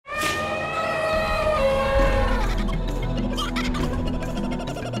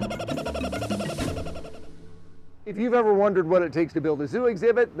If you've ever wondered what it takes to build a zoo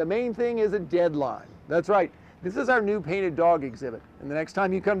exhibit, the main thing is a deadline. That's right, this is our new painted dog exhibit. And the next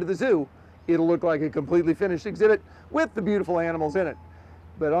time you come to the zoo, it'll look like a completely finished exhibit with the beautiful animals in it.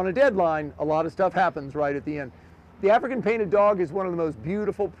 But on a deadline, a lot of stuff happens right at the end. The African painted dog is one of the most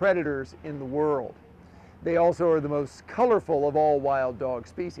beautiful predators in the world. They also are the most colorful of all wild dog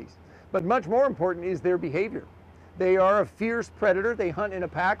species. But much more important is their behavior. They are a fierce predator. They hunt in a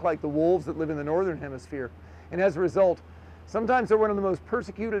pack like the wolves that live in the northern hemisphere. And as a result, sometimes they're one of the most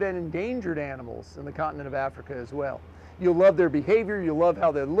persecuted and endangered animals in the continent of Africa as well. You'll love their behavior, you'll love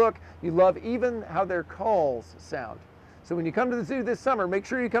how they look, you love even how their calls sound. So when you come to the zoo this summer, make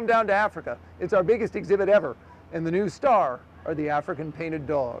sure you come down to Africa. It's our biggest exhibit ever, and the new star are the African painted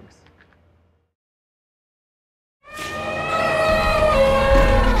dogs.